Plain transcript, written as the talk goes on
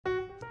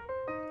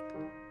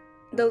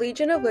The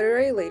Legion of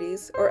Literary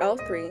Ladies, or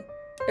L3,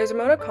 is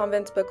Ramona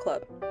Convent's book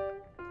club.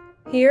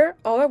 Here,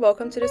 all are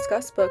welcome to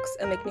discuss books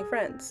and make new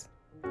friends.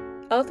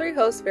 L3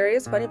 hosts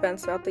various fun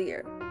events throughout the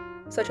year,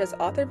 such as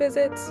author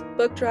visits,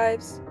 book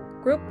drives,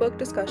 group book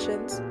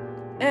discussions,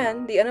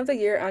 and the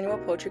end-of-the-year annual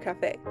Poetry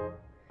Cafe.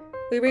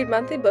 We read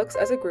monthly books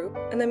as a group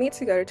and then meet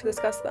together to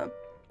discuss them,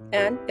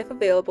 and, if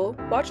available,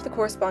 watch the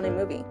corresponding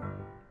movie.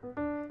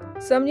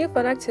 Some new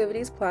fun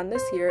activities planned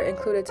this year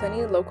include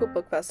attending local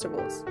book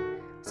festivals,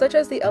 such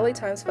as the LA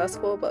Times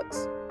Festival of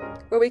Books,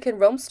 where we can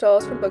roam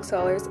stalls from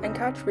booksellers and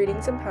catch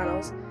readings and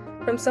panels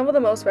from some of the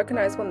most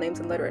recognizable names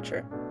in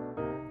literature.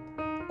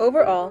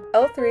 Overall,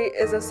 L3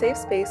 is a safe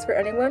space for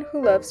anyone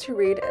who loves to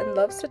read and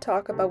loves to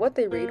talk about what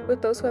they read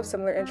with those who have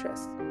similar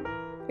interests.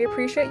 We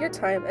appreciate your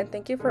time and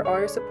thank you for all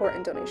your support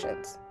and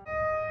donations.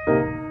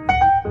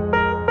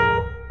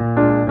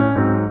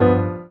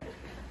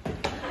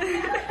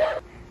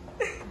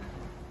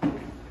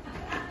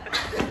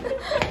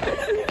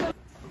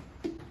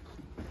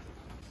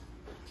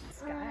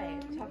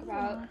 Talk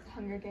about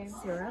Hunger Games.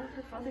 Sarah,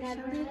 her father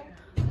shouted,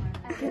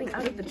 getting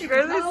out of the You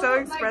guys are so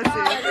expressive.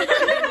 What's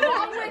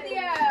wrong with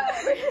you?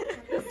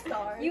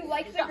 You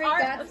like The Great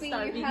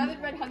Gatsby, you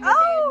haven't read Hunger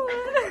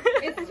Games.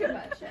 It's too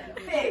much.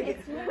 Big.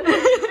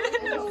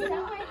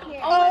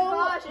 Oh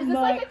my gosh, is this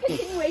like a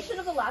continuation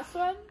of the last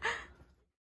one?